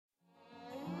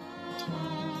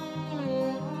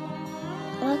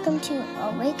welcome to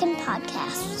Awaken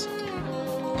Podcast.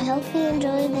 I hope you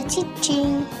enjoy the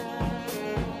teaching.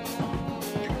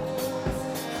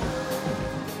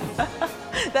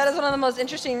 That is one of the most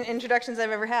interesting introductions I've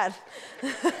ever had.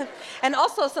 And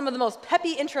also some of the most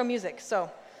peppy intro music, so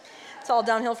it's all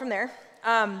downhill from there.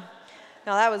 No,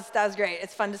 that was great.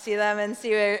 It's fun to see them and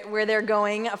see where they're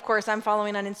going. Of course, I'm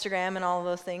following on Instagram and all of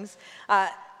those things.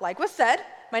 Like was said,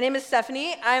 my name is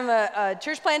Stephanie. I'm a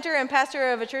church planter and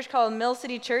pastor of a church called Mill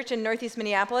City Church in Northeast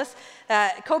Minneapolis.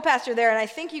 Co-pastor there, and I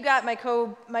think you got my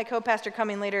co-pastor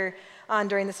coming later on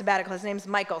during the sabbatical. His name's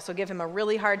Michael, so give him a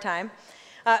really hard time.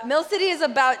 Mill City is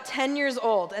about 10 years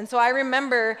old, and so I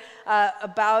remember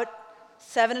about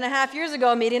 7.5 years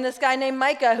ago meeting this guy named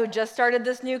Micah who just started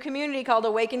this new community called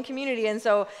Awaken Community, and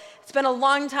so it's been a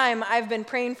long time. I've been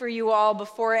praying for you all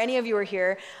before any of you were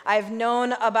here. I've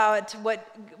known about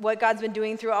what God's been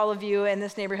doing through all of you in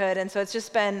this neighborhood, and so it's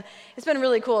been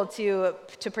really cool to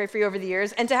pray for you over the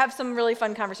years and to have some really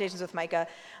fun conversations with Micah.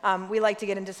 We like to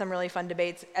get into some really fun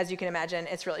debates, as you can imagine.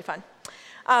 It's really fun.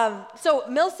 So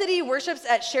Mill City worships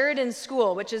at Sheridan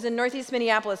School, which is in Northeast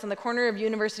Minneapolis on the corner of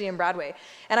University and Broadway.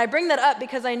 And I bring that up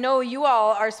because I know you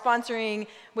all are sponsoring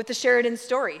with the Sheridan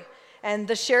Story. And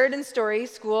the Sheridan Story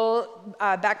School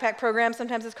backpack program,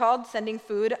 sometimes it's called, sending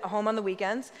food home on the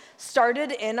weekends,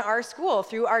 started in our school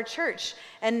through our church,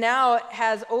 and now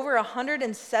has over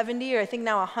 170, or I think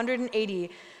now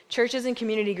 180 churches and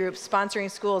community groups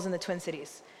sponsoring schools in the Twin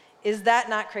Cities. Is that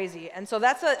not crazy? And so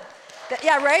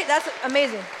yeah, right? That's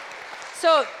amazing.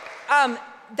 So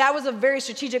that was a very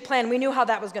strategic plan. We knew how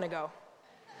that was going to go.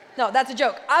 No, that's a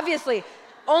joke. Obviously,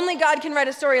 only God can write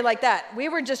a story like that. We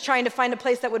were just trying to find a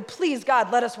place that would please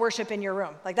God. Let us worship in your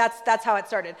room. Like that's how it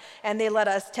started. And they let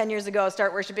us 10 years ago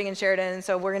start worshiping in Sheridan. And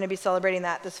so we're going to be celebrating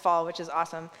that this fall, which is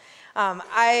awesome.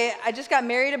 I just got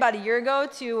married about a year ago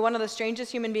to one of the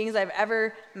strangest human beings I've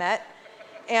ever met.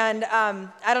 And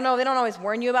I don't know, they don't always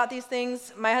warn you about these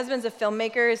things. My husband's a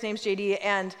filmmaker, his name's JD,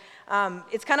 and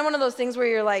it's kind of one of those things where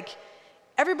you're like,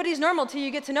 everybody's normal till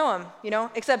you get to know him,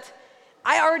 except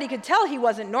I already could tell he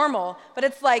wasn't normal, but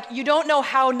it's like you don't know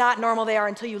how not normal they are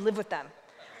until you live with them,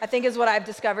 I think is what I've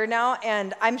discovered now,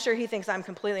 and I'm sure he thinks I'm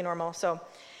completely normal, so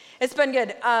it's been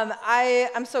good.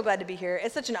 I'm so glad to be here.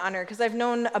 It's such an honor because I've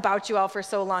known about you all for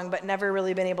so long, but never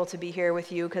really been able to be here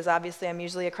with you because obviously I'm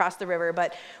usually across the river.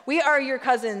 But we are your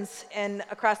cousins and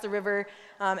across the river,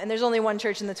 and there's only one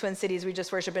church in the Twin Cities. We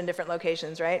just worship in different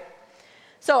locations, right?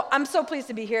 So I'm so pleased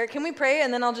to be here. Can we pray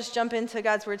and then I'll just jump into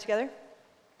God's word together?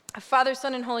 Father,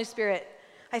 Son, and Holy Spirit,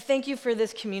 I thank you for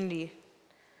this community.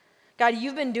 God,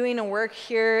 you've been doing a work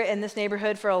here in this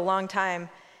neighborhood for a long time.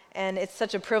 And it's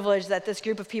such a privilege that this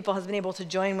group of people has been able to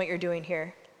join what you're doing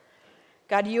here.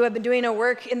 God, you have been doing a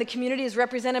work in the communities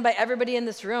represented by everybody in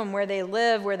this room, where they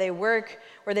live, where they work,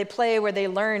 where they play, where they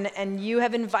learn, and you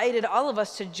have invited all of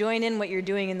us to join in what you're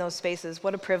doing in those spaces.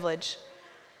 What a privilege.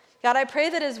 God, I pray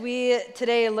that as we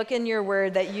today look in your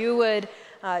word, that you would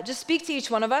just speak to each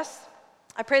one of us.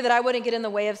 I pray that I wouldn't get in the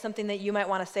way of something that you might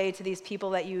want to say to these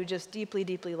people that you just deeply,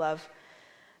 deeply love.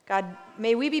 God,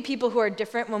 may we be people who are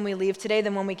different when we leave today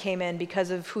than when we came in because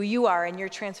of who you are and your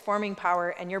transforming power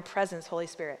and your presence, Holy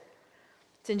Spirit.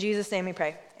 It's in Jesus' name we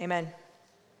pray. Amen.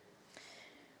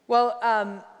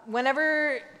 Well,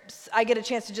 whenever I get a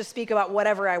chance to just speak about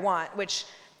whatever I want, which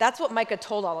that's what Micah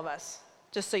told all of us,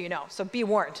 just so you know. So be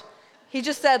warned. He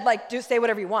just said, say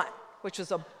whatever you want, which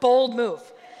was a bold move.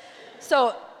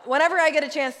 So whenever I get a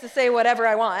chance to say whatever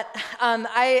I want,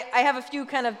 I have a few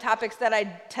kind of topics that I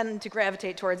tend to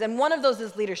gravitate towards, and one of those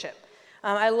is leadership.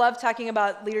 I love talking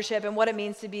about leadership and what it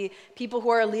means to be people who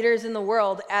are leaders in the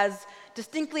world as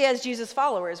distinctly as Jesus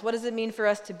followers. What does it mean for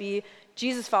us to be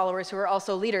Jesus followers who are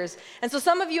also leaders? And so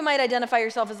some of you might identify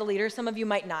yourself as a leader, some of you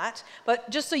might not, but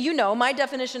just so you know, my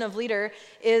definition of leader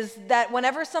is that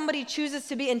whenever somebody chooses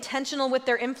to be intentional with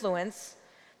their influence,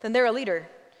 then they're a leader.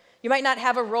 You might not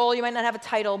have a role, you might not have a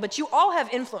title, but you all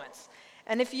have influence.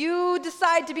 And if you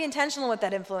decide to be intentional with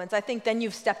that influence, I think then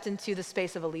you've stepped into the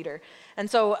space of a leader. And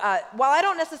so while I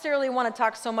don't necessarily want to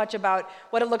talk so much about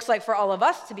what it looks like for all of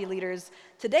us to be leaders,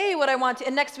 today what I want to,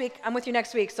 and next week, I'm with you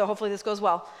next week, so hopefully this goes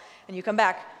well and you come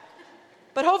back.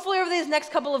 But hopefully over these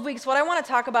next couple of weeks, what I want to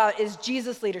talk about is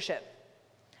Jesus' leadership.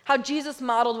 How Jesus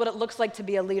modeled what it looks like to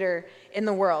be a leader in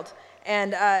the world.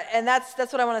 And that's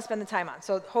what I want to spend the time on.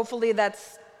 So hopefully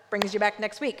that's brings you back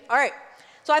next week. All right.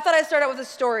 So I thought I'd start out with a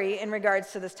story in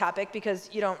regards to this topic because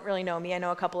you don't really know me. I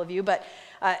know a couple of you, but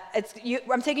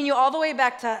I'm taking you all the way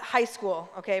back to high school,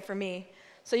 okay, for me.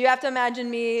 So you have to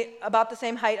imagine me about the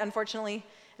same height, unfortunately,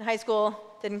 in high school.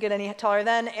 Didn't get any taller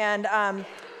then, and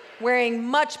wearing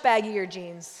much baggier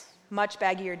jeans.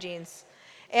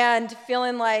 and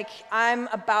feeling like I'm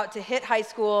about to hit high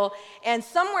school. And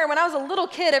somewhere when I was a little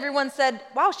kid, everyone said,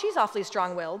 wow, she's awfully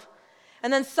strong-willed.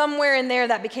 And then somewhere in there,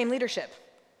 that became leadership.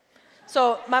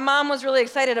 So my mom was really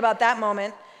excited about that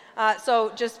moment.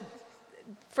 So just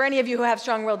for any of you who have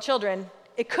strong-willed children,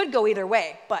 it could go either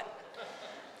way, but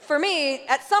for me,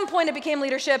 at some point it became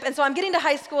leadership, and so I'm getting to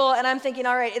high school and I'm thinking,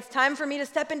 all right, it's time for me to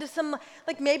step into some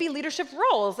maybe leadership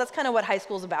roles. That's kind of what high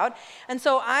school's about. And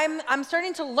so I'm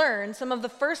starting to learn some of the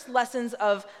first lessons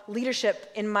of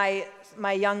leadership in my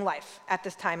young life at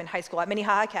this time in high school at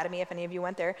Minnehaha Academy. If any of you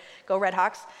went there, go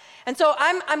Redhawks. And so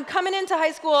I'm coming into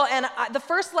high school, and the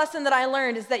first lesson that I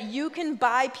learned is that you can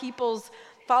buy people's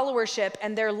followership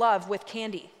and their love with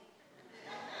candy.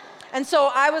 And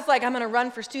so I was like, I'm going to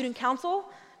run for student council,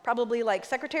 probably like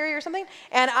secretary or something,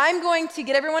 and I'm going to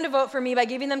get everyone to vote for me by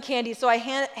giving them candy. So I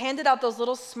handed out those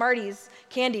little Smarties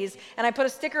candies, and I put a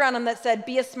sticker on them that said,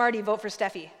 be a Smartie, vote for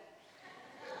Steffi.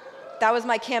 That was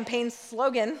my campaign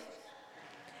slogan,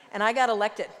 and I got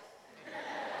elected.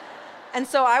 And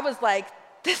so I was like,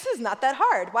 this is not that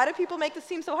hard. Why do people make this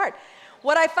seem so hard?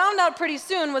 What I found out pretty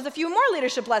soon was a few more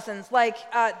leadership lessons, like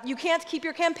you can't keep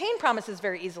your campaign promises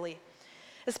very easily.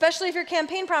 Especially if your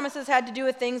campaign promises had to do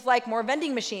with things like more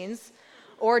vending machines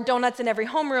or donuts in every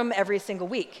homeroom every single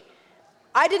week.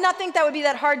 I did not think that would be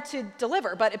that hard to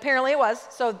deliver, but apparently it was,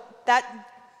 so that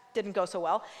didn't go so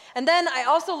well. And then I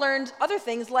also learned other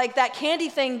things, like that candy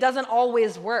thing doesn't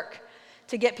always work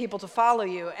to get people to follow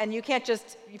you. And you can't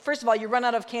just, first of all, you run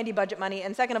out of candy budget money,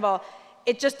 and second of all,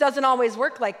 it just doesn't always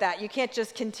work like that. You can't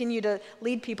just continue to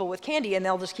lead people with candy and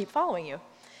they'll just keep following you.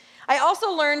 I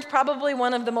also learned probably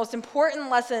one of the most important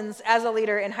lessons as a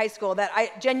leader in high school that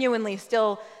I genuinely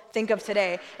still think of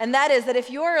today, and that is that if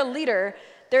you're a leader,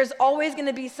 there's always going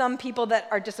to be some people that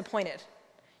are disappointed.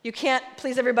 You can't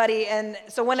please everybody, and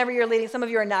so whenever you're leading, some of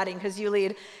you are nodding because you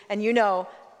lead, and you know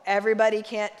everybody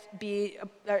can't be,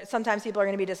 sometimes people are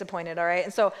going to be disappointed, all right?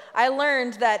 And so I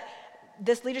learned that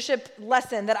this leadership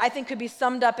lesson that I think could be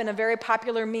summed up in a very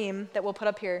popular meme that we'll put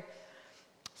up here: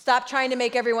 stop trying to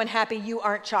make everyone happy, you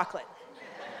aren't chocolate.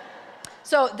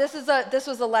 So this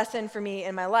was a lesson for me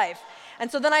in my life. And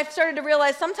so then I started to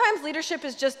realize sometimes leadership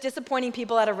is just disappointing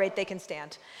people at a rate they can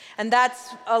stand. And that's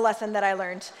a lesson that I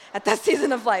learned at that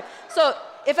season of life. So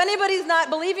if anybody's not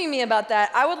believing me about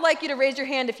that, I would like you to raise your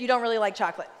hand if you don't really like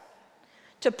chocolate,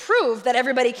 to prove that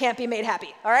everybody can't be made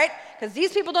happy, all right? Because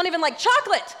these people don't even like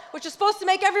chocolate, which is supposed to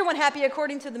make everyone happy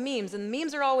according to the memes, and the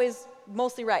memes are always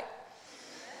mostly right.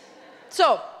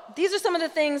 So these are some of the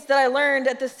things that I learned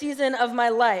at this season of my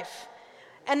life.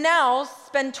 And now, it's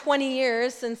been 20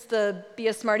 years since the Be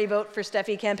a Smartie Vote for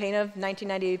Steffi campaign of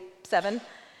 1997,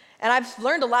 and I've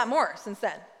learned a lot more since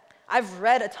then. I've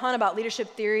read a ton about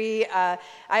leadership theory.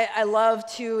 I love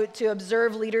to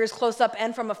observe leaders close up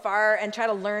and from afar and try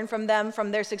to learn from them,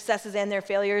 from their successes and their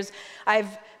failures.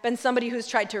 I've been somebody who's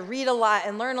tried to read a lot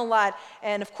and learn a lot,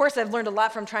 and of course I've learned a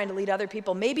lot from trying to lead other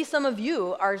people. Maybe some of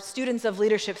you are students of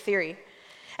leadership theory.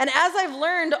 And as I've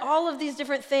learned all of these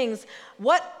different things,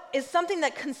 what is something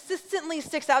that consistently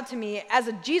sticks out to me as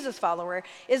a Jesus follower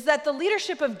is that the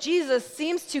leadership of Jesus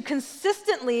seems to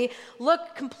consistently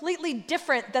look completely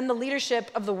different than the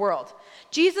leadership of the world.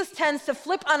 Jesus tends to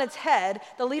flip on its head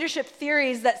the leadership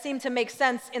theories that seem to make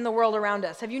sense in the world around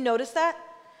us. Have you noticed that?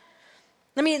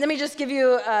 Let me just give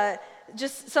you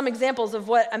just some examples of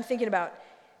what I'm thinking about.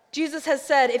 Jesus has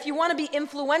said, if you want to be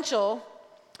influential,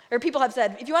 or people have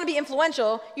said, if you want to be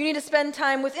influential, you need to spend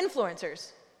time with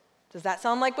influencers. Does that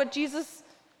sound like what Jesus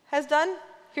has done?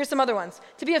 Here's some other ones.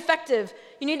 To be effective,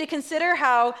 you need to consider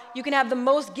how you can have the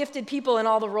most gifted people in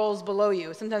all the roles below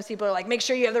you. Sometimes people are like, make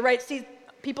sure you have the right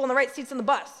people in the right seats on the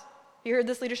bus. You heard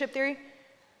this leadership theory?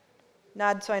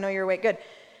 Nod so I know you're awake. Good.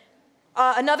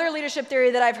 Another leadership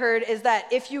theory that I've heard is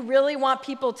that if you really want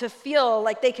people to feel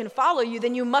like they can follow you,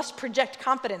 then you must project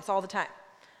confidence all the time.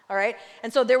 All right?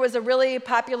 And so there was a really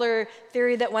popular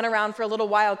theory that went around for a little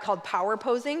while called power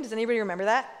posing. Does anybody remember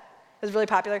that? It was really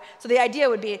popular. So the idea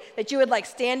would be that you would like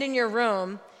stand in your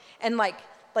room and like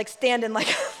stand in like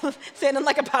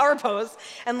a power pose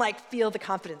and like feel the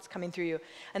confidence coming through you.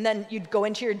 And then you'd go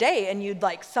into your day and you'd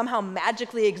like somehow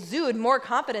magically exude more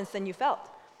confidence than you felt.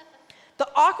 The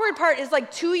awkward part is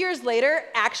like 2 years later,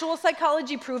 actual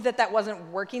psychology proved that that wasn't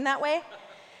working that way.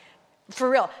 For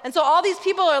real. And so all these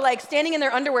people are like standing in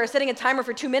their underwear, setting a timer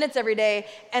for 2 minutes every day,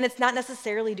 and it's not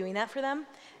necessarily doing that for them.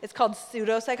 It's called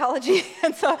pseudo-psychology.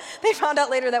 And so they found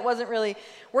out later that wasn't really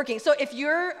working. So if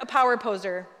you're a power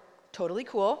poser, totally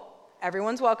cool.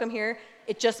 Everyone's welcome here.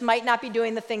 It just might not be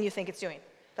doing the thing you think it's doing.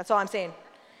 That's all I'm saying.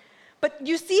 But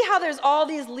you see how there's all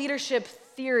these leadership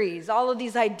theories, all of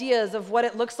these ideas of what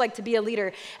it looks like to be a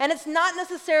leader. And it's not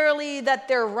necessarily that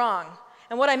they're wrong.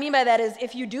 And what I mean by that is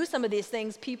if you do some of these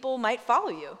things, people might follow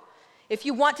you. If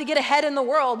you want to get ahead in the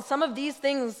world, some of these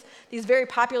things, these very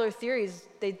popular theories,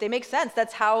 they make sense.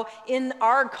 That's how in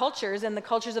our cultures and the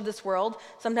cultures of this world,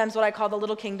 sometimes what I call the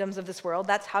little kingdoms of this world,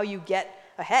 that's how you get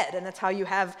ahead and that's how you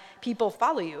have people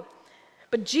follow you.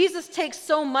 But Jesus takes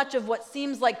so much of what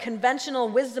seems like conventional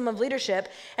wisdom of leadership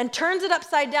and turns it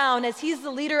upside down as he's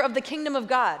the leader of the kingdom of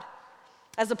God,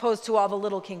 as opposed to all the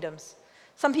little kingdoms.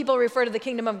 Some people refer to the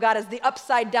kingdom of God as the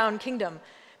upside down kingdom,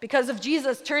 because of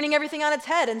Jesus turning everything on its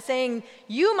head and saying,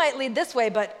 you might lead this way,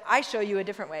 but I show you a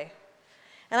different way.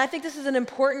 And I think this is an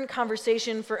important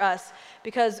conversation for us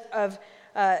because of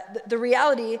the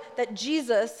reality that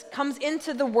Jesus comes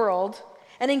into the world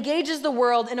and engages the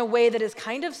world in a way that is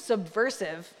kind of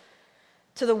subversive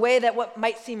to the way that what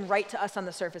might seem right to us on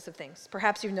the surface of things.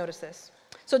 Perhaps you've noticed this.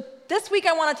 So this week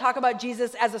I want to talk about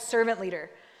Jesus as a servant leader.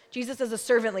 Jesus as a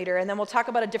servant leader, and then we'll talk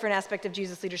about a different aspect of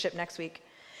Jesus' leadership next week.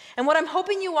 And what I'm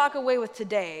hoping you walk away with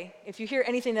today, if you hear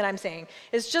anything that I'm saying,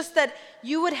 is just that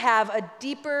you would have a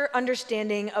deeper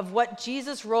understanding of what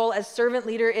Jesus' role as servant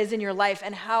leader is in your life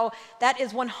and how that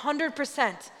is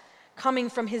 100% coming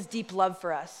from his deep love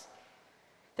for us.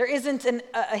 There isn't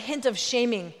a hint of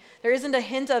shaming. There isn't a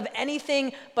hint of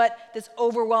anything but this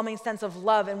overwhelming sense of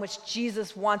love in which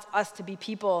Jesus wants us to be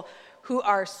people who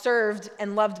are served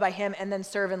and loved by him and then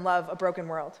serve and love a broken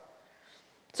world.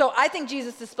 So I think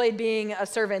Jesus displayed being a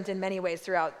servant in many ways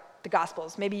throughout the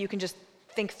Gospels. Maybe you can just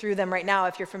think through them right now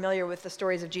if you're familiar with the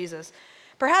stories of Jesus.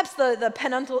 Perhaps the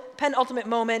penultimate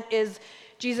moment is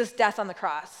Jesus' death on the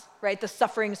cross, right? The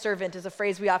suffering servant is a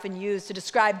phrase we often use to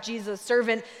describe Jesus'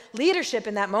 servant leadership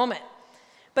in that moment.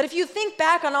 But if you think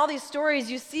back on all these stories,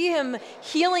 you see him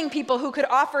healing people who could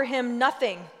offer him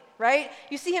nothing, right?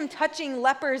 You see him touching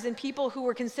lepers and people who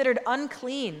were considered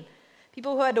unclean.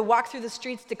 People who had to walk through the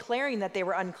streets declaring that they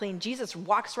were unclean. Jesus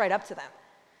walks right up to them.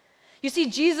 You see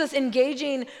Jesus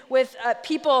engaging with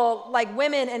people like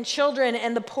women and children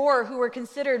and the poor who were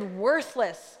considered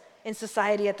worthless in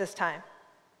society at this time.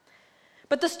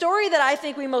 But the story that I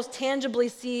think we most tangibly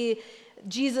see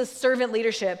Jesus' servant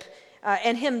leadership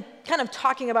and him kind of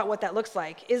talking about what that looks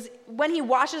like is when he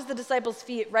washes the disciples'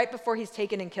 feet right before he's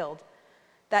taken and killed.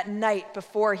 That night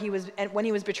before when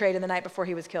he was betrayed and the night before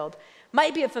he was killed.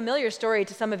 Might be a familiar story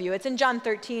to some of you. It's in John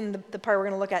 13, the part we're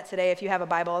going to look at today if you have a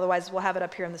Bible. Otherwise, we'll have it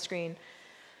up here on the screen.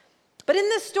 But in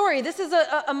this story, this is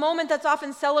a moment that's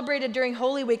often celebrated during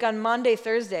Holy Week on Maundy,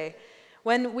 Thursday,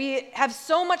 when we have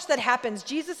so much that happens.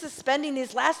 Jesus is spending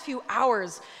these last few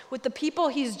hours with the people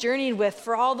he's journeyed with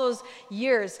for all those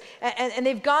years. And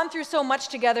they've gone through so much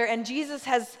together, and Jesus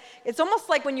it's almost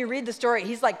like when you read the story,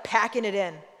 he's like packing it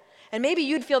in. And maybe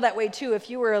you'd feel that way too if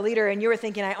you were a leader and you were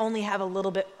thinking, I only have a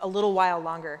little while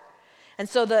longer. And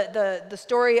so the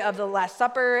story of the Last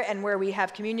Supper and where we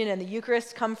have communion and the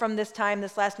Eucharist come from this time,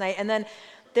 this last night. And then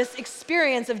this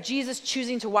experience of Jesus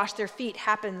choosing to wash their feet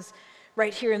happens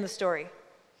right here in the story.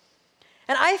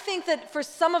 And I think that for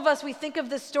some of us, we think of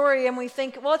this story and we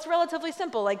think, well, it's relatively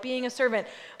simple, like being a servant.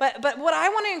 But what I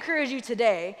want to encourage you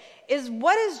today is,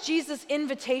 what is Jesus'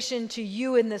 invitation to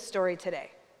you in this story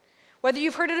today? Whether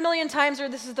you've heard it a million times or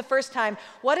this is the first time,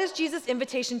 what is Jesus'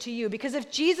 invitation to you? Because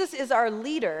if Jesus is our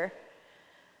leader,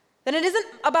 then it isn't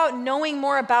about knowing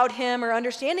more about him or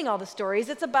understanding all the stories.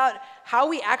 It's about how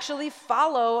we actually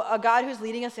follow a God who's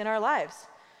leading us in our lives.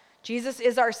 Jesus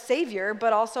is our Savior,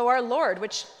 but also our Lord,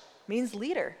 which means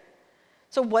leader.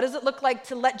 So what does it look like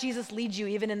to let Jesus lead you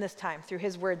even in this time through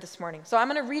his word this morning? So I'm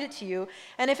going to read it to you.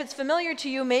 And if it's familiar to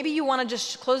you, maybe you want to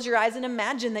just close your eyes and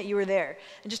imagine that you were there.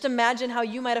 And just imagine how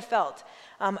you might have felt.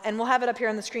 And we'll have it up here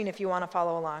on the screen if you want to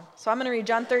follow along. So I'm going to read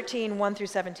John 13, 1 through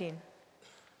 17.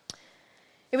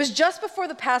 It was just before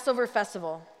the Passover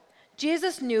festival.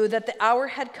 Jesus knew that the hour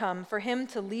had come for him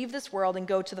to leave this world and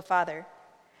go to the Father.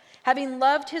 Having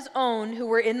loved his own who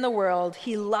were in the world,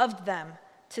 he loved them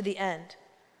to the end.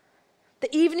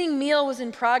 The evening meal was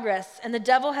in progress, and the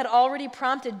devil had already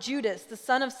prompted Judas, the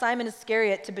son of Simon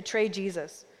Iscariot, to betray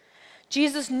Jesus.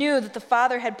 Jesus knew that the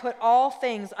Father had put all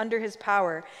things under his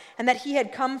power, and that he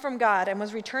had come from God and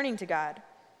was returning to God.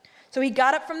 So he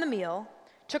got up from the meal,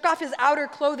 took off his outer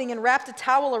clothing, and wrapped a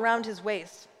towel around his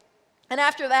waist. And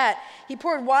after that, he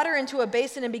poured water into a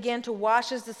basin and began to wash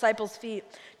his disciples' feet,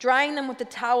 drying them with the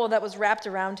towel that was wrapped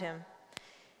around him.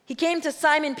 He came to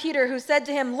Simon Peter, who said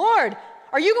to him, "Lord,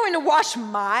 are you going to wash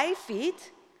my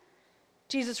feet?"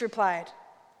 Jesus replied,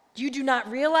 "You do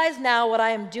not realize now what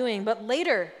I am doing, but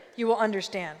later you will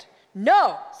understand."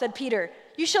 "No," said Peter,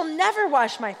 "you shall never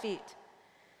wash my feet."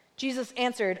 Jesus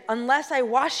answered, "Unless I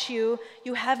wash you,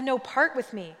 you have no part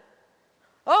with me."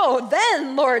 "Oh,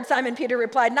 then, Lord," Simon Peter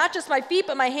replied, "not just my feet,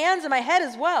 but my hands and my head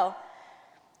as well."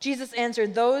 Jesus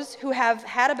answered, "Those who have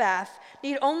had a bath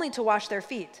need only to wash their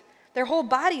feet. Their whole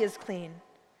body is clean.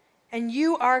 And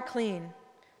you are clean,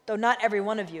 though not every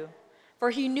one of you."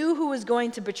 For he knew who was going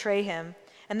to betray him,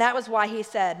 and that was why he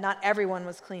said not everyone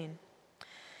was clean.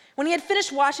 When he had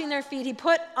finished washing their feet, he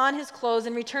put on his clothes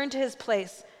and returned to his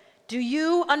place. "Do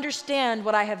you understand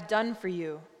what I have done for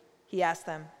you?" he asked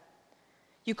them.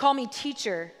 "You call me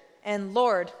teacher and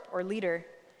Lord," or leader,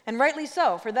 "and rightly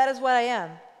so, for that is what I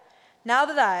am. Now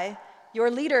that I, your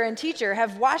leader and teacher,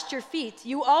 have washed your feet,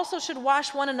 you also should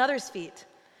wash one another's feet.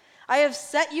 I have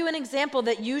set you an example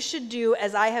that you should do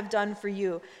as I have done for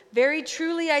you. Very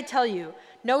truly I tell you,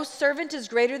 no servant is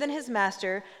greater than his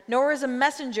master, nor is a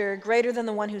messenger greater than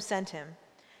the one who sent him.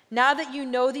 Now that you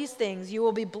know these things, you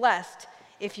will be blessed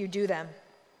if you do them."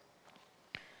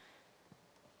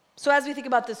 So as we think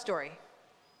about this story,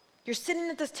 you're sitting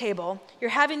at this table, you're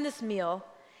having this meal,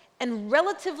 and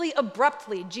relatively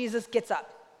abruptly, Jesus gets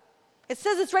up. It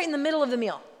says it's right in the middle of the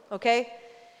meal, okay?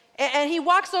 And he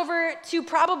walks over to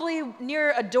probably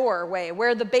near a doorway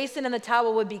where the basin and the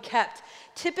towel would be kept.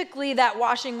 Typically, that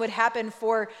washing would happen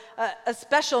for a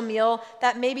special meal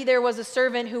that maybe there was a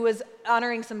servant who was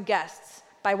honoring some guests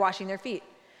by washing their feet.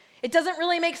 It doesn't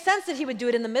really make sense that he would do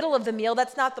it in the middle of the meal.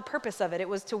 That's not the purpose of it. It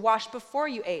was to wash before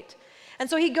you ate. And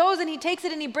so he goes and he takes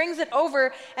it and he brings it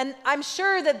over, and I'm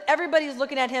sure that everybody's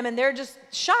looking at him and they're just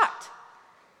shocked.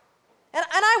 And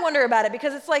I wonder about it,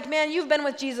 because it's like, man, you've been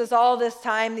with Jesus all this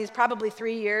time, these probably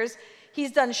 3 years.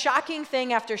 He's done shocking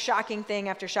thing after shocking thing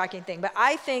after shocking thing. But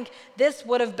I think this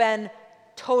would have been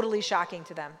totally shocking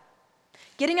to them.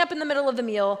 Getting up in the middle of the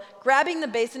meal, grabbing the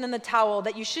basin and the towel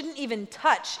that you shouldn't even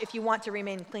touch if you want to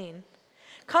remain clean.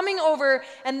 Coming over,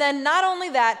 and then not only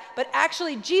that, but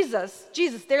actually Jesus,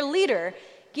 their leader,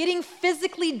 getting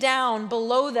physically down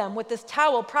below them with this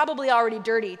towel, probably already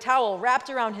dirty, towel wrapped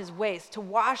around his waist to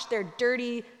wash their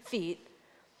dirty feet,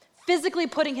 physically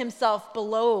putting himself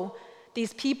below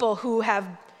these people who have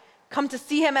come to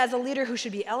see him as a leader who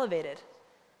should be elevated.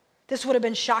 This would have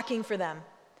been shocking for them.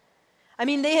 I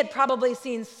mean, they had probably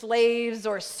seen slaves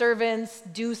or servants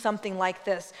do something like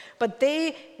this, but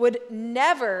they would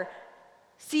never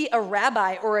see a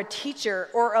rabbi or a teacher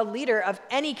or a leader of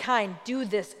any kind do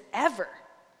this ever.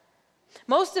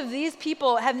 Most of these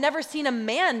people have never seen a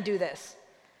man do this.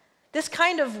 This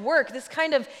kind of work, this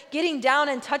kind of getting down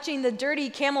and touching the dirty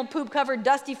camel poop covered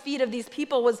dusty feet of these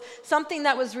people was something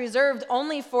that was reserved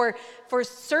only for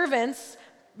servants,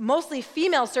 mostly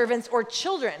female servants or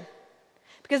children.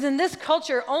 Because in this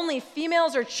culture, only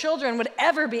females or children would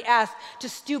ever be asked to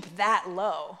stoop that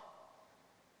low.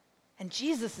 And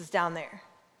Jesus is down there,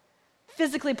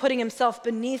 physically putting himself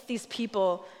beneath these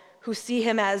people who see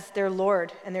him as their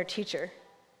Lord and their teacher.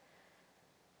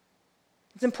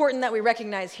 It's important that we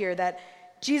recognize here that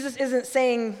Jesus isn't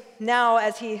saying now,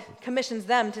 as he commissions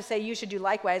them to say you should do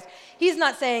likewise, he's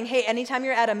not saying, hey, anytime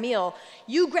you're at a meal,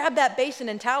 you grab that basin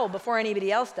and towel before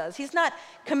anybody else does. He's not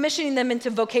commissioning them into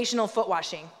vocational foot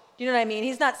washing. Do you know what I mean?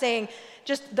 He's not saying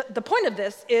just the point of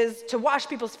this is to wash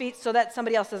people's feet so that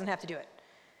somebody else doesn't have to do it.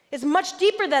 It's much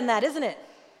deeper than that, isn't it?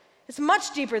 It's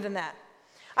much deeper than that.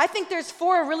 I think there's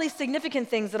 4 really significant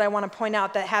things that I want to point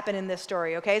out that happen in this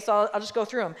story, okay? So I'll just go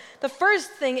through them. The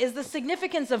first thing is the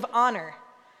significance of honor.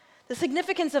 The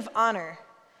significance of honor.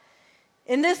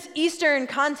 In this Eastern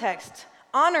context,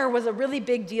 honor was a really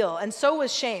big deal, and so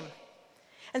was shame.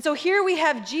 And so here we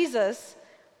have Jesus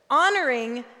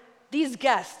honoring these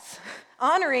guests,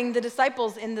 honoring the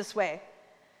disciples in this way.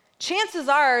 Chances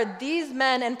are these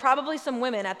men, and probably some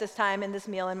women at this time in this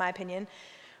meal, in my opinion,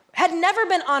 had never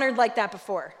been honored like that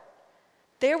before.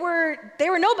 They were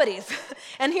nobodies.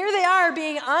 And here they are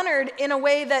being honored in a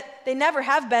way that they never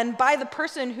have been by the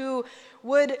person who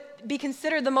would be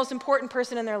considered the most important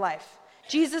person in their life.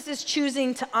 Jesus is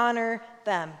choosing to honor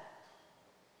them.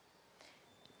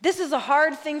 This is a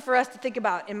hard thing for us to think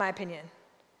about, in my opinion.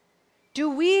 Do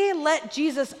we let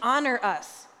Jesus honor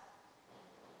us?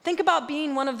 Think about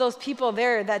being one of those people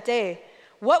there that day.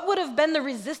 What would have been the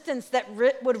resistance that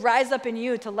would rise up in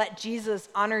you to let Jesus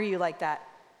honor you like that?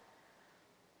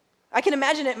 I can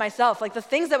imagine it myself, like the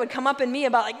things that would come up in me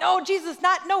about like, no, Jesus,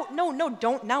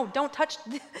 don't touch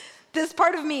this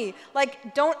part of me.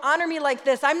 Like, don't honor me like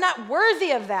this. I'm not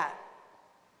worthy of that.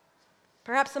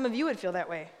 Perhaps some of you would feel that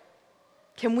way.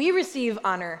 Can we receive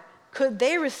honor? Could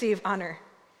they receive honor?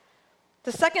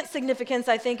 The second significance,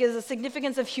 I think, is the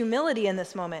significance of humility in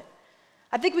this moment.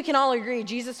 I think we can all agree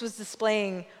Jesus was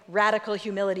displaying radical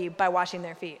humility by washing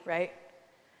their feet, right?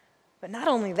 But not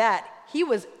only that, he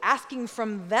was asking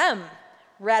from them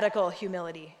radical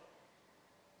humility.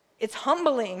 It's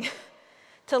humbling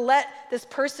to let this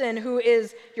person who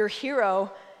is your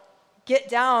hero get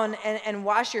down and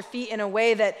wash your feet in a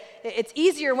way that it's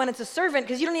easier when it's a servant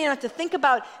because you don't even have to think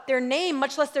about their name,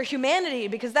 much less their humanity,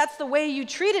 because that's the way you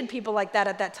treated people like that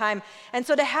at that time. And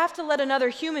so to have to let another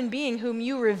human being whom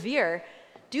you revere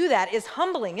do that is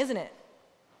humbling, isn't it?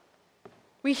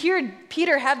 We hear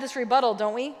Peter have this rebuttal,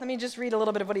 don't we? Let me just read a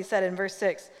little bit of what he said in verse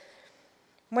 6.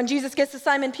 When Jesus gets to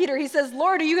Simon Peter, he says,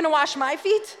 "Lord, are you going to wash my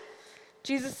feet?"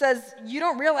 Jesus says, "You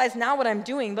don't realize now what I'm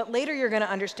doing, but later you're going to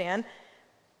understand."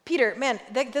 Peter, man,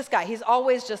 this guy, he's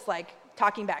always just like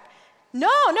talking back. No,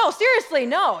 seriously,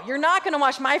 no, you're not going to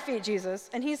wash my feet,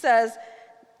 Jesus. And he says,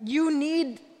 "You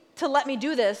need to let me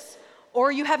do this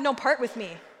or you have no part with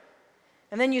me."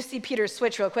 And then you see Peter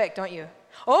switch real quick, don't you?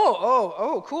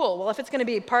 Oh, cool. Well, if it's going to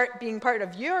be being part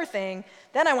of your thing,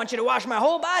 then I want you to wash my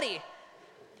whole body.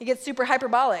 He gets super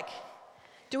hyperbolic.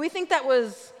 Do we think that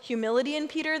was humility in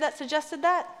Peter that suggested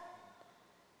that?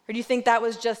 Or do you think that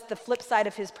was just the flip side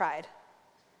of his pride?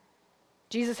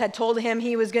 Jesus had told him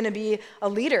he was going to be a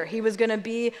leader. He was going to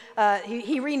be,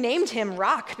 he renamed him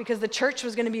Rock because the church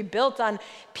was going to be built on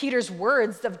Peter's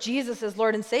words of Jesus as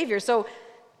Lord and Savior. So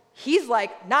he's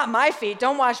like, not my feet,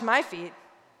 don't wash my feet.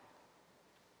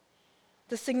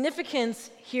 The significance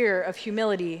here of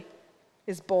humility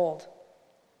is bold.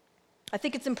 I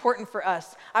think it's important for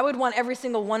us. I would want every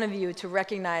single one of you to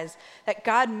recognize that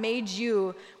God made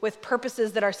you with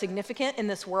purposes that are significant in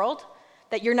this world,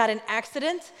 that you're not an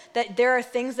accident, that there are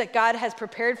things that God has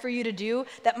prepared for you to do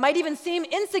that might even seem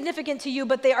insignificant to you,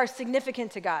 but they are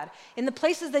significant to God. In the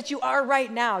places that you are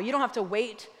right now, you don't have to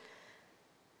wait.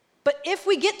 But if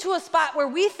we get to a spot where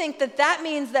we think that that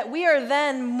means that we are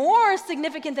then more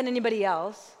significant than anybody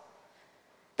else,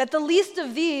 that the least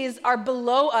of these are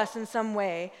below us in some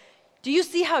way, do you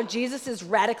see how Jesus is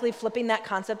radically flipping that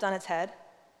concept on its head?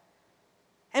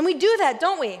 And we do that,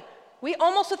 don't we? We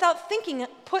almost without thinking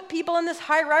put people in this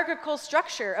hierarchical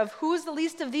structure of who's the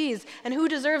least of these and who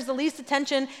deserves the least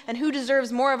attention and who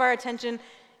deserves more of our attention,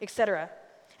 etc.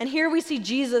 And here we see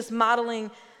Jesus modeling,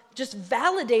 just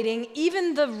validating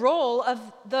even the role of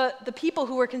the people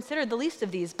who were considered the least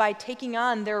of these by taking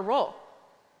on their role.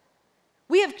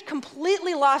 We have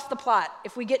completely lost the plot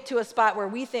if we get to a spot where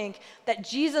we think that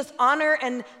Jesus' honor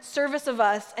and service of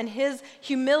us and his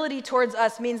humility towards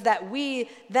us means that we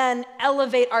then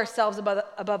elevate ourselves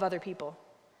above other people.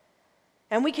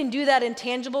 And we can do that in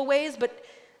tangible ways, but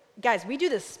guys, we do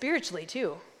this spiritually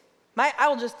too.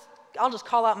 I'll just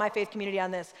call out my faith community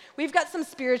on this. We've got some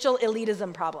spiritual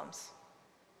elitism problems,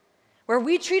 where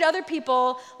we treat other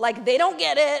people like they don't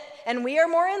get it, and we are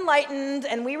more enlightened,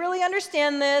 and we really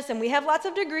understand this, and we have lots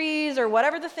of degrees, or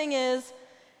whatever the thing is.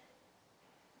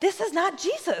 This is not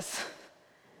Jesus.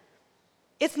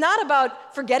 It's not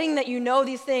about forgetting that you know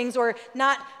these things, or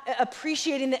not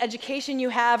appreciating the education you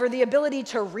have, or the ability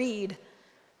to read.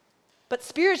 But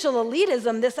spiritual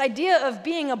elitism, this idea of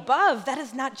being above, that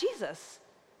is not Jesus.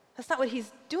 That's not what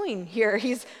he's doing here.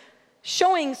 He's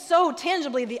showing so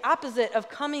tangibly the opposite of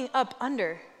coming up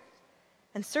under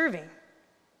and serving.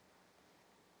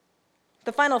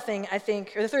 The final thing, I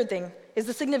think, or the third thing, is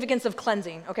the significance of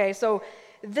cleansing, okay? So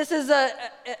this is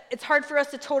it's hard for us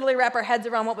to totally wrap our heads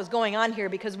around what was going on here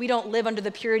because we don't live under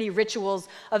the purity rituals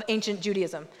of ancient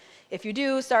Judaism. If you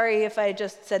do, sorry if I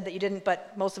just said that you didn't,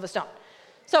 but most of us don't.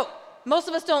 So most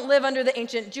of us don't live under the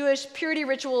ancient Jewish purity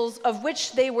rituals, of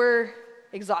which they were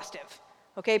exhaustive.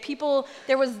 Okay,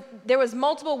 there was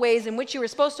multiple ways in which you were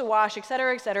supposed to wash, et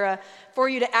cetera, for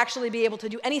you to actually be able to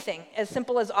do anything, as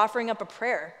simple as offering up a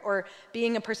prayer or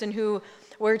being a person who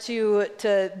were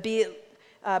to be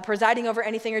presiding over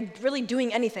anything or really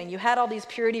doing anything. You had all these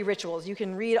purity rituals. You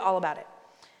can read all about it.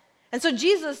 And so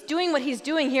Jesus, doing what he's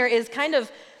doing here, is kind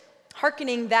of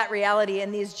hearkening that reality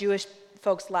in these Jewish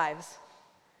folks' lives.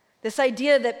 This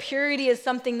idea that purity is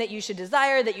something that you should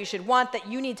desire, that you should want, that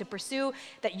you need to pursue,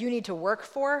 that you need to work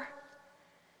for.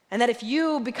 And that if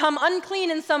you become unclean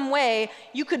in some way,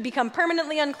 you could become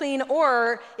permanently unclean,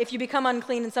 or if you become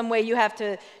unclean in some way, you have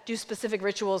to do specific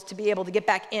rituals to be able to get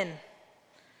back in.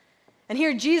 And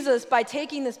here Jesus, by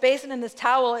taking this basin and this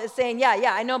towel, is saying,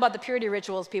 yeah, I know about the purity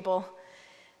rituals, people.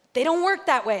 They don't work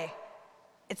that way.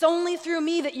 It's only through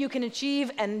me that you can achieve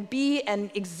and be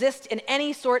and exist in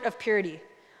any sort of purity.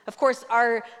 Of course,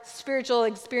 our spiritual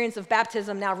experience of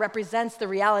baptism now represents the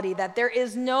reality that there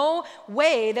is no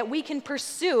way that we can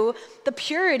pursue the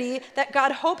purity that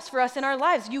God hopes for us in our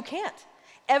lives. You can't.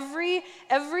 Every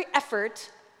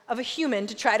effort of a human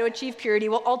to try to achieve purity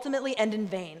will ultimately end in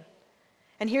vain.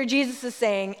 And here Jesus is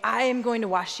saying, I am going to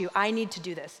wash you. I need to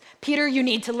do this. Peter, you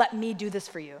need to let me do this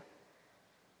for you.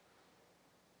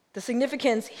 The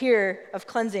significance here of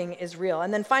cleansing is real.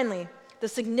 And then finally, the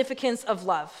significance of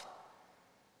love.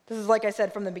 This is like I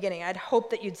said from the beginning. I'd hope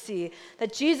that you'd see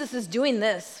that Jesus is doing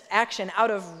this action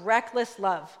out of reckless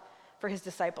love for his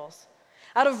disciples,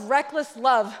 out of reckless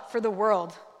love for the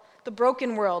world, the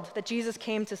broken world that Jesus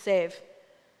came to save.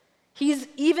 He's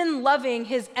even loving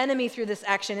his enemy through this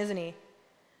action, isn't he?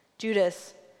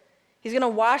 Judas. He's going to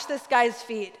wash this guy's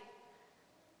feet,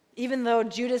 even though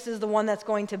Judas is the one that's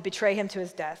going to betray him to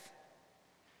his death.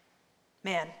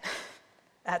 Man,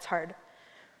 that's hard.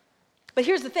 But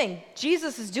here's the thing.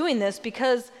 Jesus is doing this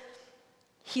because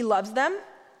he loves them,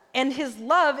 and his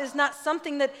love is not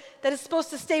something that is supposed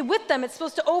to stay with them. It's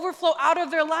supposed to overflow out of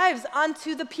their lives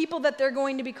onto the people that they're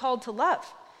going to be called to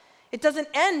love. It doesn't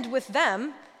end with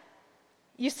them.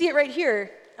 You see it right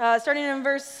here, starting in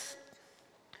verse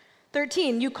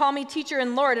 13. You call me teacher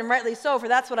and Lord, and rightly so, for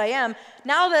that's what I am.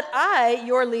 Now that I,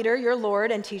 your leader, your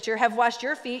Lord and teacher, have washed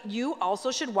your feet, you also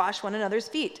should wash one another's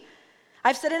feet.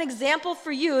 I've set an example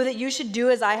for you that you should do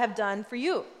as I have done for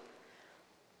you.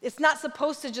 It's not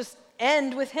supposed to just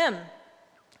end with him.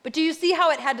 But do you see how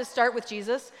it had to start with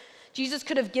Jesus? Jesus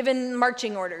could have given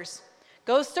marching orders.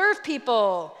 Go serve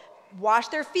people, wash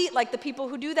their feet like the people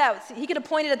who do that. He could have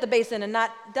pointed at the basin and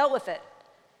not dealt with it.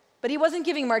 But he wasn't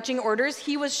giving marching orders.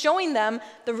 He was showing them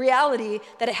the reality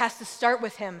that it has to start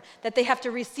with him, that they have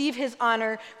to receive his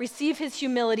honor, receive his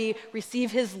humility,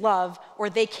 receive his love, or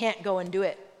they can't go and do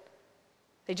it.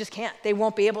 They just can't. They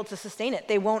won't be able to sustain it.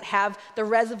 They won't have the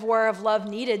reservoir of love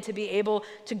needed to be able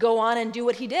to go on and do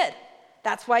what he did.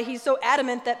 That's why he's so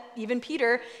adamant that even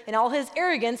Peter, in all his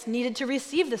arrogance, needed to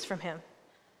receive this from him.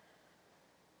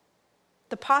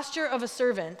 The posture of a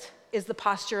servant is the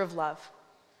posture of love.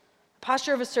 The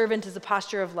posture of a servant is a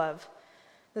posture of love.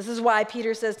 This is why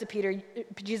Jesus says to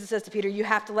Peter, you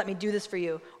have to let me do this for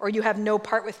you, or you have no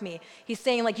part with me. He's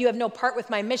saying, like, you have no part with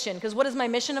my mission, because what is my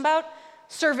mission about?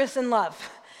 Service and love.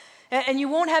 And you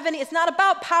won't have any, it's not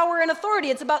about power and authority,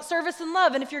 it's about service and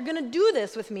love. And if you're gonna do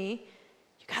this with me,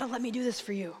 you gotta let me do this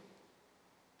for you.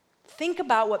 Think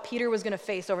about what Peter was gonna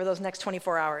face over those next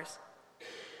 24 hours.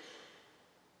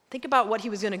 Think about what he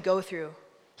was gonna go through.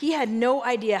 He had no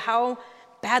idea how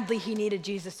badly he needed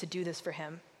Jesus to do this for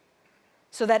him,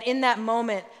 so that in that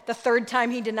moment, the third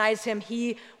time he denies him,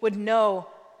 he would know,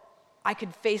 I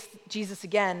could face Jesus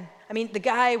again. I mean, the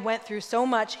guy went through so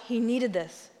much, he needed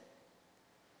this.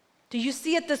 Do you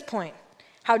see at this point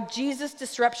how Jesus'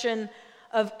 disruption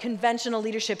of conventional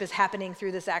leadership is happening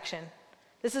through this action?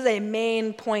 This is a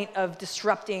main point of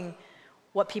disrupting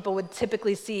what people would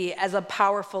typically see as a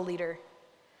powerful leader.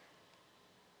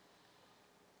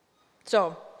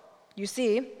 So, you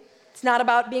see, it's not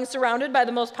about being surrounded by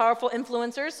the most powerful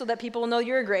influencers so that people will know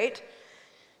you're great.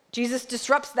 Jesus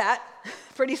disrupts that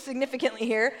pretty significantly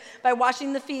here by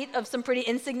washing the feet of some pretty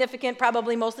insignificant,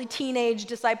 probably mostly teenage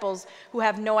disciples who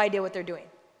have no idea what they're doing,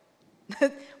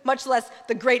 much less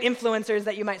the great influencers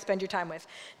that you might spend your time with.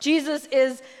 Jesus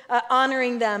is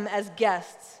honoring them as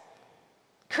guests.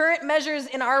 Current measures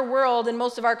in our world and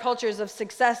most of our cultures of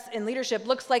success in leadership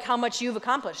looks like how much you've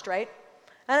accomplished, right?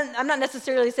 And I'm not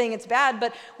necessarily saying it's bad,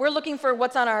 but we're looking for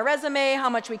what's on our resume, how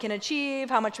much we can achieve,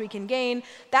 how much we can gain.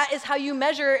 That is how you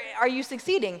measure, are you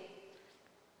succeeding?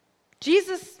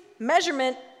 Jesus'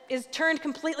 measurement is turned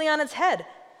completely on its head,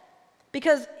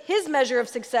 because his measure of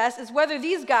success is whether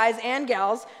these guys and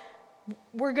gals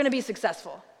were going to be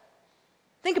successful.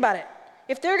 Think about it.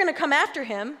 If they're going to come after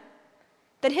him,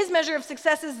 then his measure of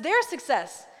success is their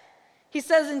success. He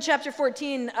says in chapter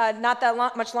 14, not that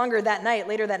much longer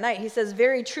later that night, he says,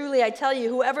 very truly I tell you,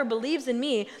 whoever believes in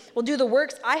me will do the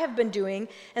works I have been doing,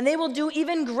 and they will do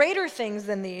even greater things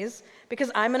than these,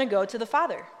 because I'm going to go to the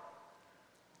Father.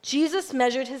 Jesus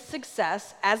measured his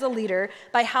success as a leader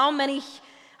by the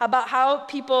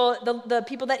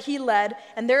people that he led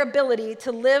and their ability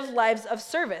to live lives of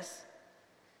service.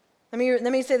 Let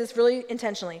me say this really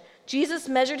intentionally. Jesus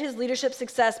measured his leadership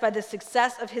success by the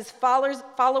success of his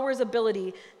followers'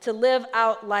 ability to live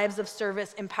out lives of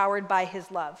service empowered by his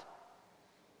love.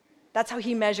 That's how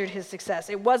he measured his success.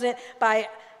 It wasn't by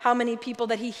how many people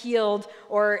that he healed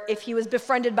or if he was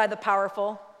befriended by the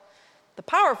powerful. The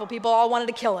powerful people all wanted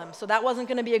to kill him, so that wasn't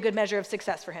going to be a good measure of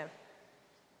success for him.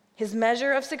 His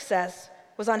measure of success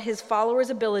was on his followers'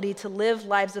 ability to live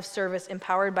lives of service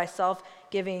empowered by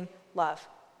self-giving love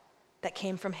that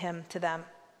came from him to them.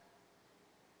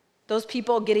 Those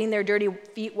people getting their dirty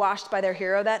feet washed by their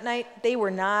hero that night, they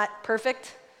were not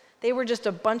perfect. They were just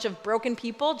a bunch of broken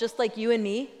people, just like you and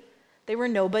me. They were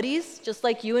nobodies, just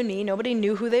like you and me. Nobody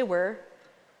knew who they were.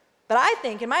 But I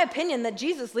think, in my opinion, that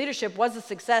Jesus' leadership was a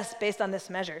success based on this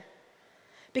measure.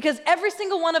 Because every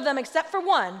single one of them, except for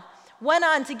one, went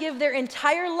on to give their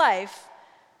entire life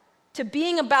to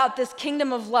being about this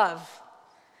kingdom of love.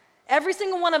 Every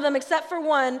single one of them, except for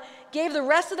one, gave the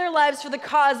rest of their lives for the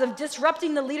cause of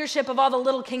disrupting the leadership of all the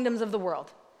little kingdoms of the world.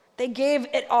 They gave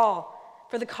it all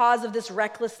for the cause of this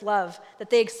reckless love that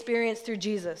they experienced through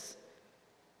Jesus.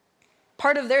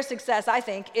 Part of their success, I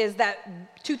think, is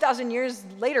that 2,000 years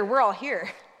later, we're all here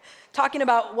talking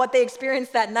about what they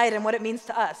experienced that night and what it means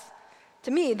to us. To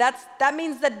me, that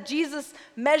means that Jesus'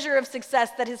 measure of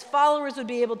success, that his followers would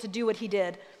be able to do what he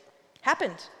did,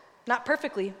 happened. Not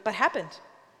perfectly, but happened.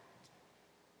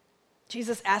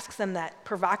 Jesus asks them that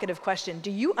provocative question, do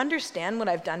you understand what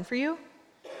I've done for you?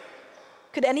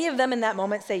 Could any of them in that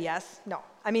moment say yes? No.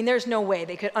 I mean, there's no way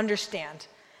they could understand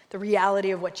the reality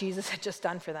of what Jesus had just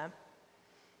done for them.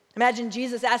 Imagine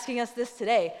Jesus asking us this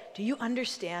today. Do you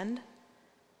understand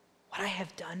what I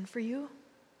have done for you?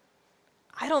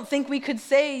 I don't think we could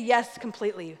say yes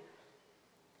completely,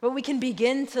 but we can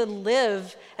begin to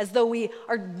live as though we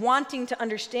are wanting to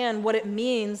understand what it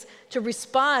means to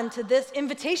respond to this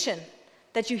invitation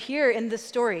that you hear in this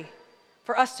story,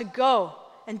 for us to go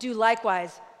and do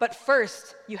likewise, but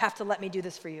first you have to let me do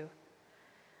this for you.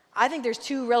 I think there's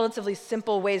two relatively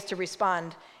simple ways to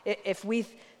respond if we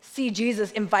see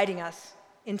Jesus inviting us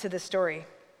into this story.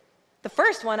 The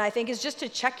first one, I think, is just to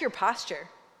check your posture.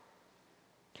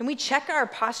 Can we check our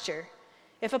posture?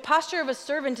 If a posture of a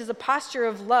servant is a posture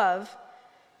of love,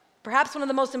 perhaps one of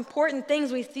the most important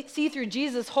things we see through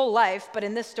Jesus' whole life, but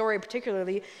in this story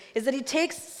particularly, is that he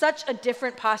takes such a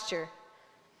different posture.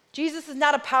 Jesus is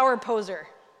not a power poser,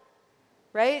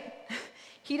 right?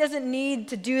 He doesn't need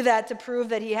to do that to prove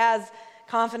that he has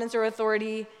confidence or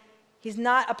authority. He's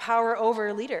not a power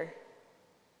over leader.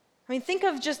 I mean, think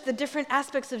of just the different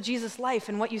aspects of Jesus' life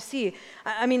and what you see.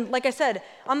 I mean, like I said,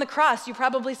 on the cross, you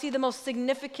probably see the most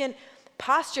significant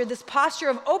posture, this posture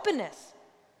of openness,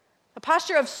 a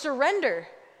posture of surrender,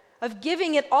 of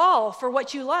giving it all for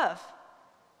what you love.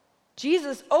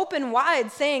 Jesus open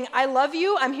wide saying, I love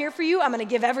you, I'm here for you, I'm going to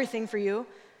give everything for you.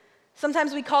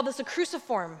 Sometimes we call this a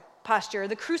cruciform posture,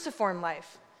 the cruciform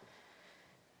life.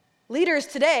 Leaders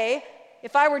today,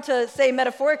 if I were to say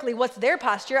metaphorically what's their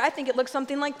posture, I think it looks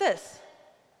something like this.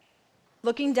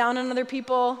 Looking down on other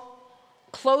people,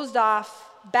 closed off,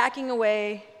 backing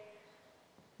away,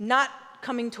 not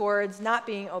coming towards, not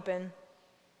being open.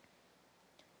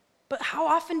 But how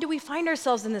often do we find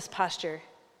ourselves in this posture?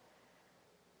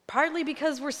 Partly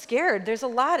because we're scared. There's a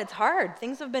lot, it's hard.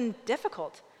 Things have been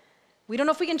difficult. We don't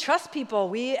know if we can trust people.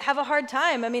 We have a hard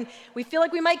time. I mean, we feel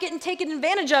like we might get taken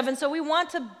advantage of, and so we want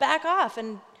to back off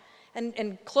and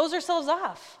close ourselves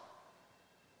off.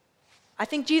 I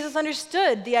think Jesus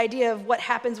understood the idea of what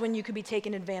happens when you could be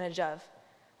taken advantage of,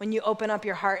 when you open up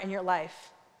your heart and your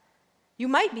life. You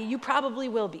might be, you probably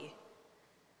will be.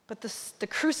 But the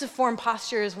cruciform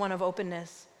posture is one of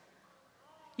openness.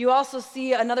 You also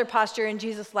see another posture in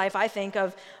Jesus' life, I think,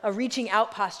 of a reaching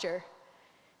out posture.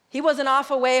 He wasn't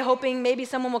off away hoping maybe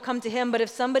someone will come to him, but if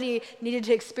somebody needed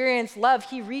to experience love,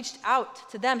 he reached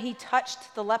out to them. He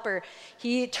touched the leper.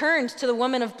 He turned to the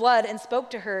woman of blood and spoke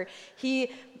to her.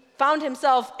 He found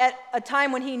himself at a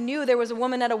time when he knew there was a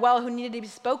woman at a well who needed to be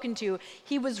spoken to.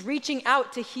 He was reaching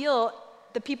out to heal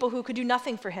the people who could do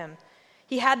nothing for him.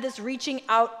 He had this reaching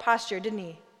out posture, didn't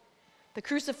he? The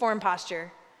cruciform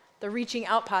posture, the reaching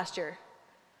out posture.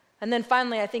 And then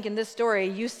finally, I think in this story,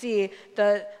 you see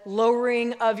the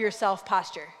lowering of yourself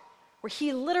posture, where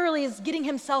he literally is getting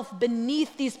himself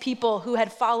beneath these people who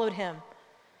had followed him.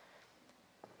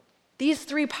 These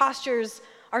three postures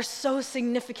are so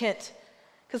significant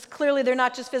because clearly they're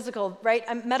not just physical, right?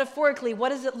 Metaphorically, what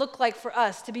does it look like for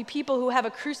us to be people who have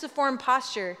a cruciform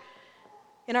posture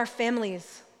in our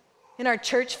families, in our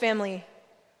church family?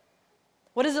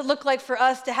 What does it look like for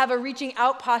us to have a reaching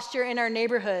out posture in our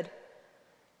neighborhood?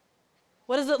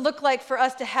 What does it look like for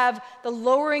us to have the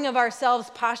lowering of ourselves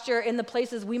posture in the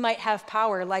places we might have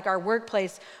power, like our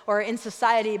workplace or in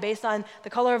society based on the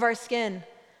color of our skin?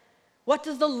 What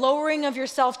does the lowering of your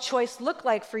self-choice look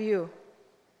like for you?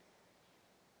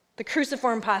 The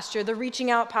cruciform posture, the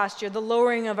reaching out posture, the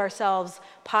lowering of ourselves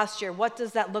posture. What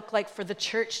does that look like for the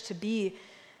church to be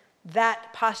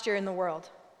that posture in the world?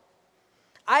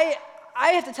 I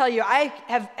have to tell you, I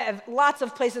have lots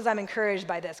of places I'm encouraged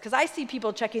by this because I see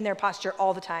people checking their posture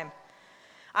all the time.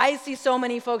 I see so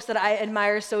many folks that I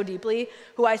admire so deeply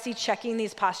who I see checking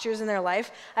these postures in their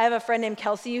life. I have a friend named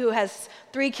Kelsey who has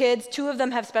 3 kids. 2 of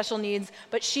them have special needs,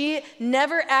 but she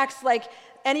never acts like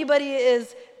anybody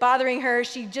is bothering her,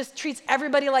 she just treats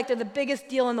everybody like they're the biggest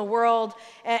deal in the world,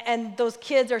 and those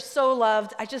kids are so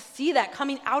loved. I just see that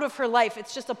coming out of her life.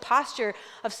 It's just a posture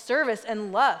of service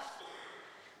and love.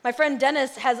 My friend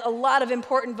Dennis has a lot of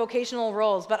important vocational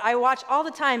roles, but I watch all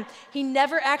the time, he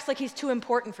never acts like he's too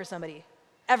important for somebody,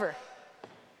 ever.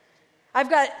 I've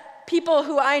got people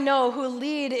who I know who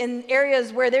lead in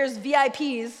areas where there's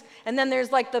VIPs, and then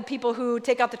there's like the people who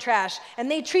take out the trash, and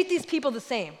they treat these people the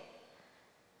same.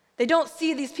 They don't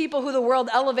see these people who the world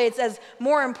elevates as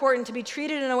more important to be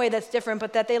treated in a way that's different,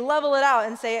 but that they level it out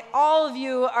and say, all of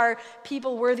you are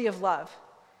people worthy of love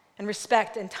and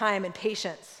respect and time and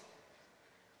patience.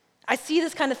 I see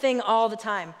this kind of thing all the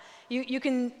time.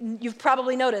 You've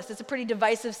probably noticed it's a pretty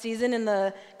divisive season in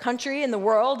the country, in the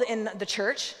world, in the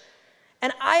church.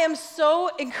 And I am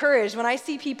so encouraged when I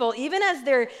see people, even as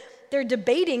they're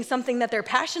debating something that they're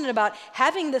passionate about,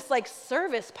 having this like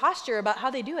service posture about how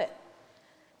they do it.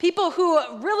 People who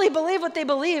really believe what they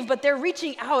believe, but they're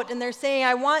reaching out and they're saying,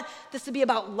 I want this to be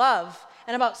about love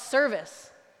and about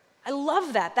service. I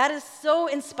love that. That is so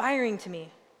inspiring to me.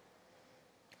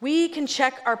 We can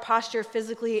check our posture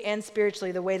physically and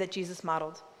spiritually the way that Jesus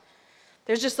modeled.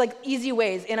 There's just like easy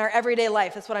ways in our everyday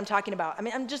life. That's what I'm talking about. I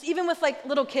mean, I'm just even with like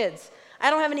little kids. I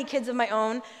don't have any kids of my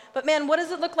own, but man, what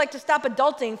does it look like to stop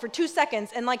adulting for 2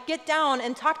 seconds and like get down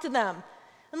and talk to them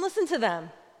and listen to them?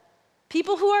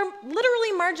 People who are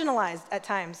literally marginalized at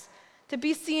times, to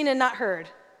be seen and not heard.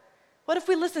 What if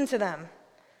we listen to them?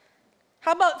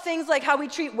 How about things like how we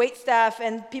treat wait staff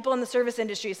and people in the service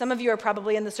industry? Some of you are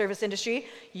probably in the service industry.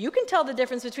 You can tell the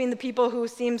difference between the people who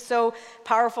seem so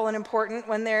powerful and important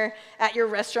when they're at your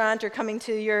restaurant or coming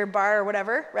to your bar or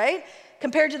whatever, right?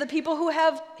 Compared to the people who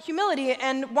have humility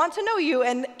and want to know you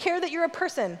and care that you're a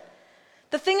person.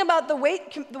 The thing about the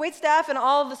wait staff and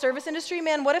all of the service industry,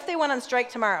 man, what if they went on strike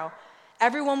tomorrow?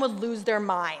 Everyone would lose their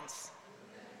minds,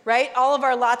 right? All of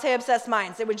our latte-obsessed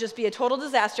minds. It would just be a total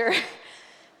disaster.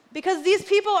 Because these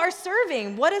people are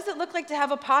serving. What does it look like to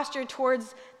have a posture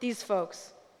towards these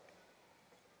folks?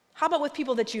 How about with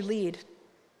people that you lead?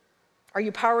 Are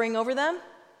you powering over them?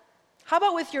 How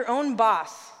about with your own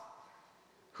boss,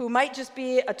 who might just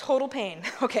be a total pain,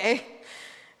 okay?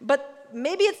 But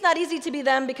maybe it's not easy to be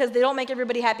them because they don't make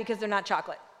everybody happy because they're not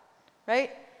chocolate,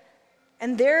 right?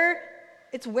 And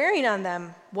it's wearing on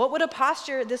them. What would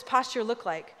this posture look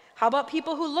like? How about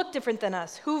people who look different than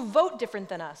us, who vote different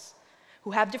than us,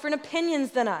 who have different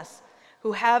opinions than us,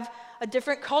 who have a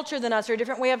different culture than us or a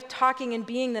different way of talking and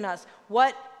being than us?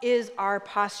 What is our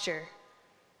posture?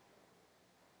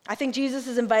 I think Jesus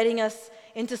is inviting us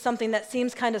into something that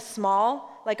seems kind of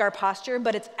small, like our posture,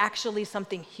 but it's actually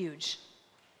something huge.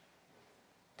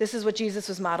 This is what Jesus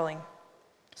was modeling.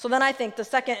 So then I think the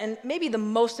second and maybe the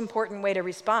most important way to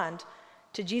respond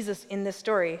to Jesus in this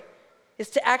story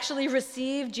is to actually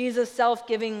receive Jesus'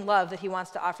 self-giving love that he wants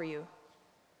to offer you.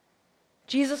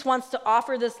 Jesus wants to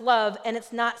offer this love, and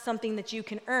it's not something that you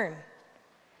can earn.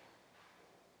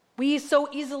 We so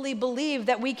easily believe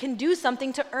that we can do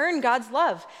something to earn God's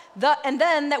love, and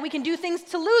then that we can do things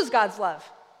to lose God's love,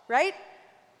 right?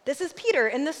 This is Peter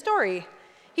in this story.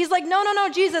 He's like, no,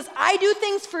 Jesus, I do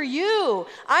things for you.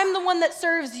 I'm the one that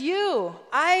serves you.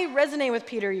 I resonate with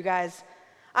Peter, you guys.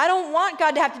 I don't want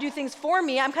God to have to do things for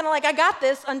me. I'm kind of like, I got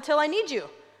this until I need you.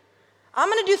 I'm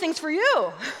going to do things for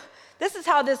you. This is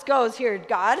how this goes here,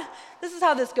 God. This is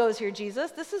how this goes here, Jesus.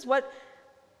 This is what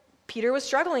Peter was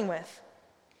struggling with.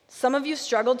 Some of you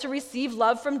struggled to receive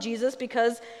love from Jesus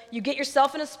because you get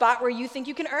yourself in a spot where you think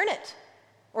you can earn it,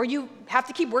 or you have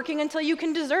to keep working until you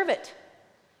can deserve it.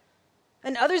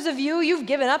 And others of you, you've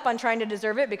given up on trying to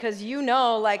deserve it because you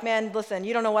know, like, man, listen,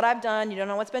 you don't know what I've done. You don't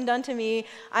know what's been done to me.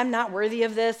 I'm not worthy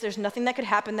of this. There's nothing that could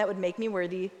happen that would make me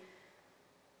worthy.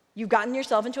 You've gotten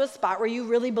yourself into a spot where you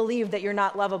really believe that you're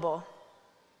not lovable.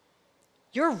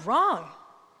 You're wrong.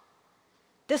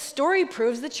 This story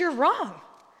proves that you're wrong.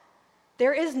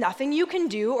 There is nothing you can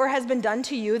do or has been done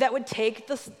to you that would take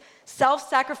the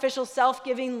self-sacrificial,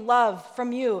 self-giving love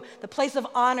from you, the place of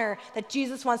honor that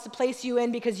Jesus wants to place you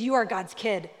in because you are God's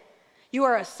kid. You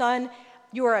are a son,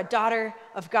 you are a daughter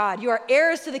of God. You are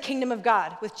heirs to the kingdom of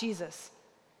God with Jesus.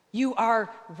 You are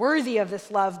worthy of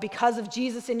this love because of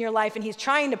Jesus in your life, and he's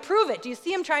trying to prove it. Do you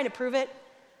see him trying to prove it?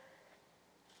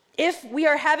 If we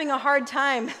are having a hard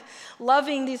time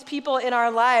loving these people in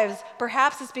our lives,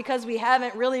 perhaps it's because we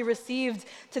haven't really received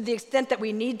to the extent that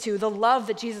we need to the love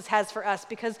that Jesus has for us,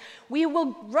 because we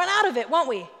will run out of it, won't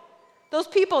we? Those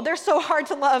people, they're so hard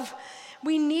to love.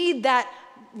 We need that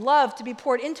love to be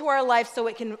poured into our life so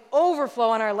it can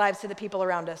overflow in our lives to the people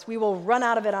around us. We will run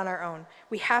out of it on our own.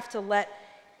 We have to let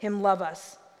him love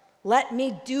us. Let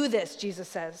me do this, Jesus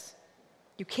says.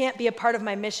 You can't be a part of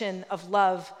my mission of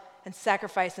love and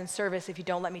sacrifice and service if you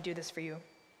don't let me do this for you.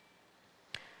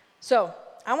 So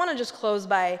I want to just close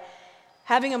by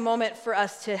having a moment for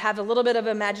us to have a little bit of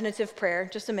imaginative prayer,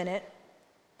 just a minute.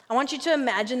 I want you to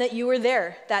imagine that you were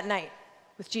there that night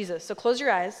with Jesus. So close your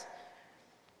eyes.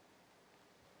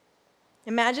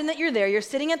 Imagine that you're there. You're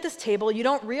sitting at this table. You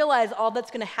don't realize all that's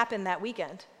going to happen that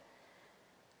weekend.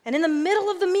 And in the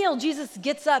middle of the meal, Jesus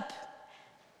gets up.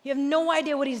 You have no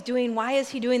idea what he's doing. Why is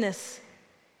he doing this?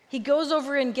 He goes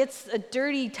over and gets a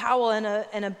dirty towel and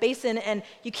a basin, and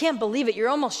you can't believe it. You're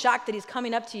almost shocked that he's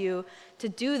coming up to you to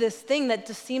do this thing that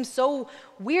just seems so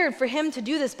weird for him to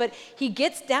do this, but he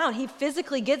gets down. He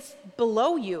physically gets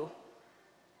below you.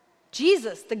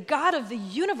 Jesus, the God of the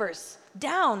universe,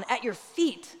 down at your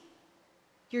feet,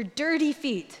 your dirty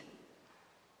feet.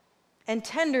 And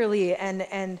tenderly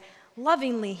and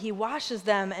lovingly, he washes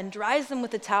them and dries them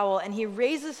with a towel, and he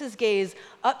raises his gaze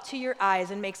up to your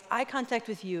eyes and makes eye contact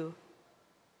with you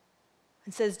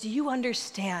and says, "Do you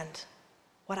understand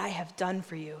what I have done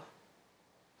for you?"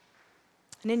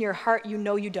 And in your heart, you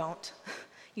know you don't.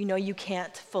 You know you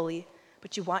can't fully,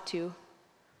 but you want to.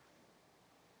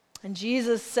 And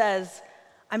Jesus says,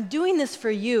 "I'm doing this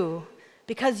for you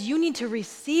because you need to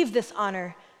receive this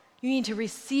honor. You need to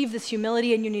receive this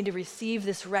humility, and you need to receive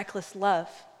this reckless love.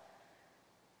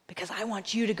 Because I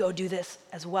want you to go do this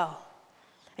as well.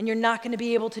 And you're not going to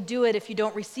be able to do it if you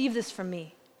don't receive this from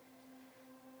me."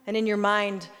 And in your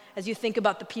mind, as you think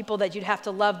about the people that you'd have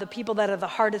to love, the people that are the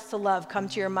hardest to love come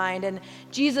to your mind. And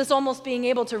Jesus, almost being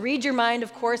able to read your mind,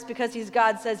 of course, because he's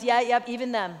God, says, yep,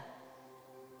 even them.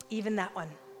 Even that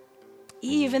one.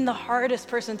 Even the hardest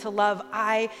person to love,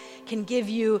 I can give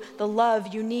you the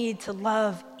love you need to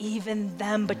love even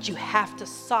them, but you have to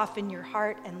soften your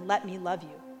heart and let me love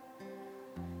you.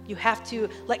 You have to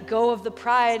let go of the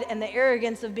pride and the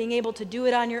arrogance of being able to do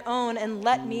it on your own and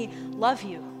let me love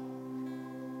you.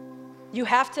 You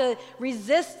have to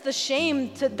resist the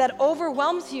shame that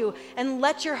overwhelms you and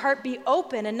let your heart be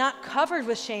open and not covered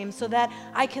with shame so that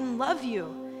I can love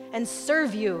you and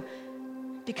serve you.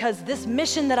 Because this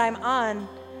mission that I'm on,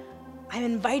 I'm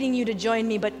inviting you to join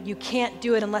me, but you can't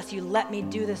do it unless you let me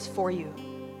do this for you.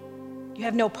 You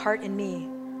have no part in me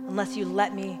unless you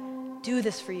let me do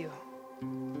this for you.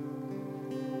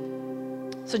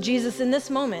 So Jesus, in this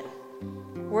moment,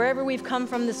 wherever we've come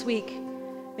from this week,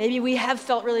 maybe we have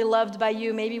felt really loved by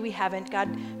you, maybe we haven't.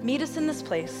 God, meet us in this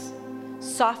place.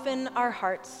 Soften our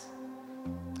hearts.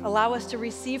 Allow us to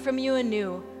receive from you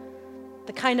anew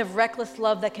the kind of reckless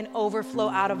love that can overflow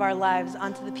out of our lives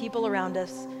onto the people around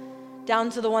us, down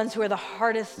to the ones who are the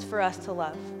hardest for us to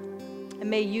love. And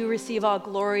may you receive all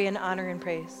glory and honor and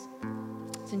praise.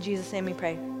 It's in Jesus' name we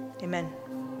pray. Amen.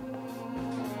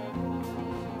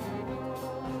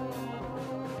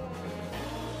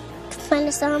 Find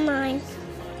us online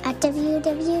at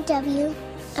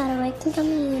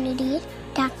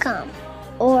www.awakencommunity.com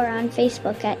or on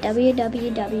Facebook at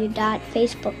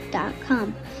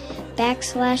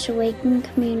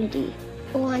www.facebook.com/awakencommunity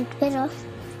or on Twitter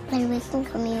at Awaken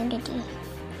Community.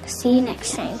 See you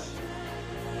next time.